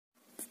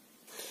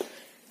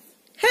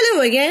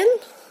you again.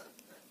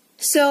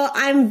 So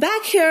I'm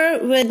back here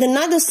with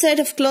another set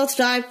of cloth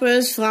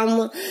diapers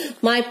from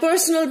my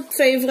personal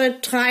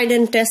favorite tried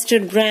and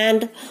tested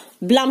brand,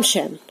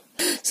 BLÜMCHEN.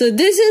 So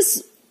this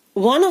is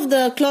one of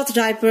the cloth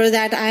diaper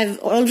that I've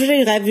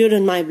already reviewed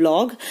in my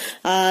blog.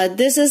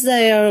 This is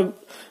their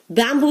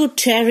bamboo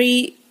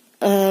terry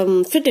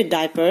fitted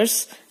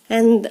diapers.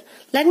 And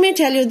let me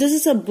tell you, this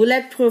is a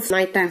bulletproof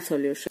nighttime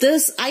solution.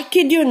 This, I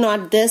kid you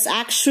not, this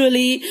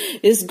actually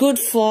is good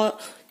for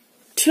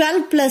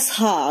 12 plus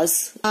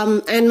hours.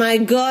 And my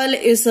girl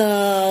is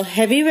a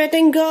heavy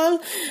wetting girl,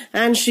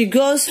 and she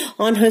goes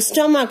on her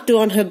stomach to,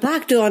 on her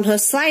back to, on her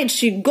side.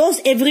 She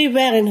goes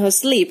everywhere in her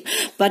sleep.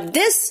 But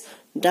this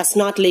does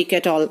not leak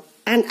at all.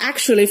 And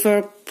actually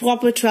for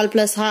proper 12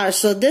 plus hours.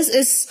 So this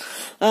is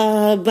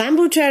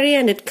bamboo terry,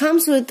 and it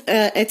comes with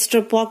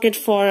extra pocket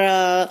for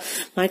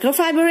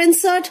microfiber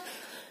insert.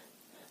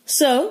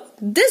 So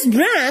this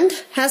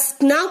brand has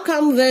now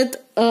come with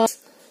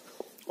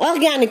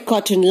organic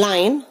cotton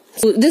line.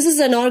 So this is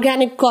an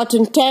organic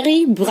cotton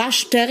terry,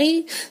 brush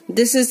terry.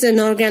 This is an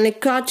organic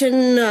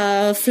cotton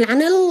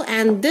flannel,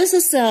 and this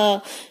is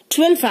a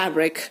twill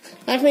fabric.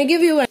 Let me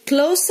give you a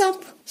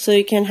close-up so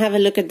you can have a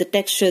look at the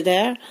texture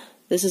there.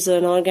 This is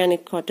an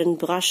organic cotton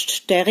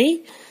brushed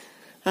terry.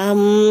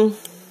 So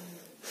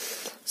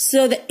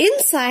the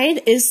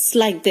inside is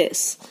like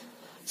this.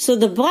 So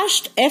the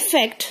brushed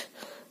effect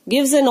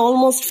gives an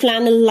almost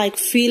flannel-like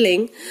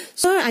feeling.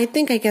 So I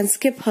think I can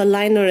skip her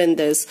liner in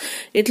this.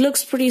 It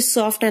looks pretty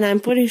soft, and I'm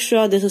pretty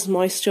sure this is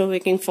moisture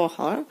wicking for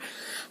her.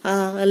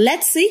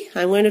 Let's see.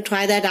 I'm going to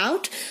try that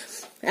out.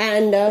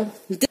 And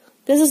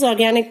this is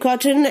organic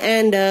cotton,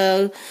 and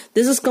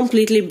this is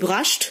completely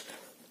brushed.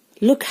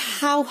 Look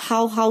how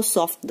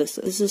soft this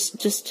is. This is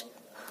just...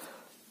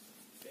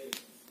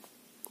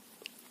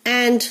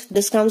 And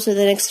this comes with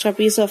an extra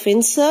piece of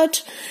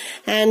insert,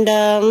 and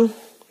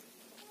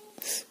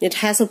it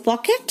has a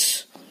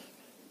pocket,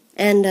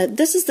 and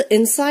this is the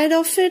inside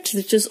of it,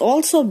 which is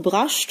also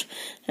brushed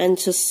and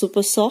just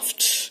super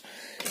soft.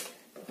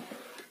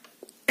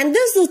 And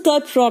this is the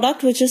third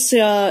product, which is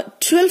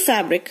twill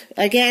fabric.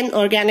 Again,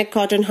 organic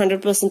cotton,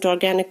 100%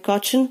 organic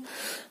cotton.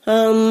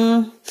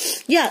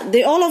 Yeah,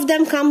 all of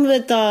them come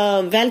with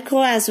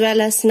Velcro as well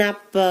as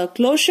snap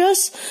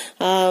closures.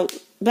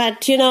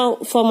 But you know,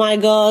 for my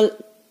girl,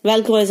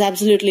 Velcro is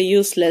absolutely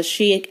useless.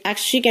 She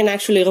can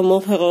actually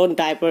remove her own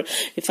diaper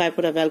if I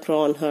put a Velcro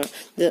on her.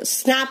 The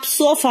snap,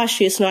 so far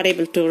she is not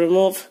able to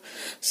remove.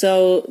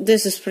 So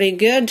this is pretty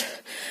good.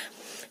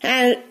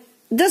 And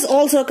this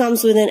also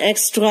comes with an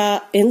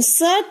extra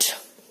insert.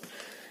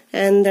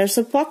 And there's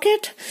a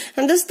pocket.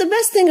 And this is the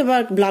best thing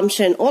about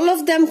BLÜMCHEN. All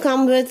of them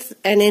come with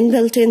an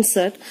inbuilt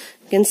insert.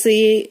 You can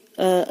see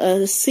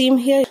a seam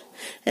here.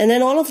 And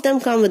then all of them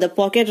come with a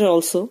pocket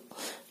also.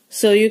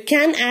 So you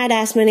can add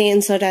as many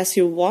inserts as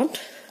you want.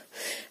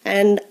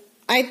 And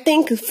I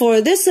think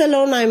for this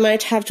alone, I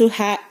might have to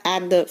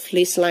add the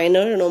fleece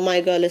liner. You know,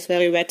 my girl is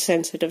very wet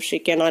sensitive. She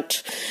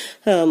cannot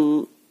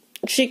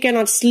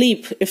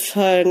sleep if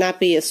her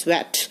nappy is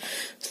wet.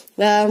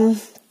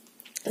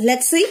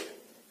 Let's see.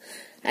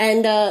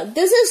 And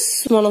this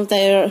is one of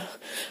their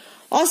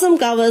awesome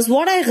covers.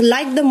 What I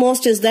like the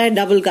most is their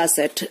double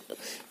gusset.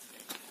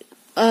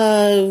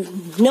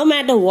 No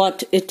matter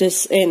what it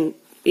is in,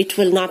 it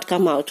will not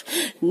come out.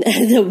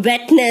 The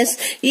wetness,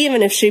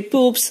 even if she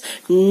poops,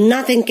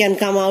 nothing can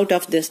come out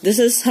of this. This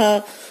is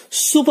her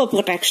super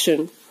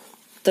protection.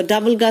 The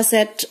double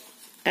gusset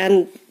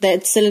and the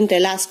excellent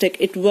elastic,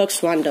 it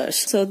works wonders.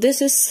 So this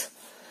is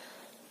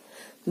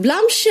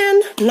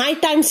BLÜMCHEN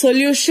nighttime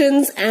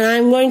solutions, and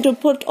I'm going to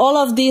put all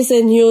of these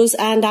in use,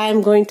 and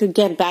I'm going to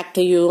get back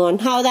to you on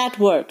how that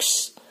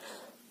works.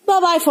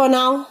 Bye bye for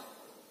now.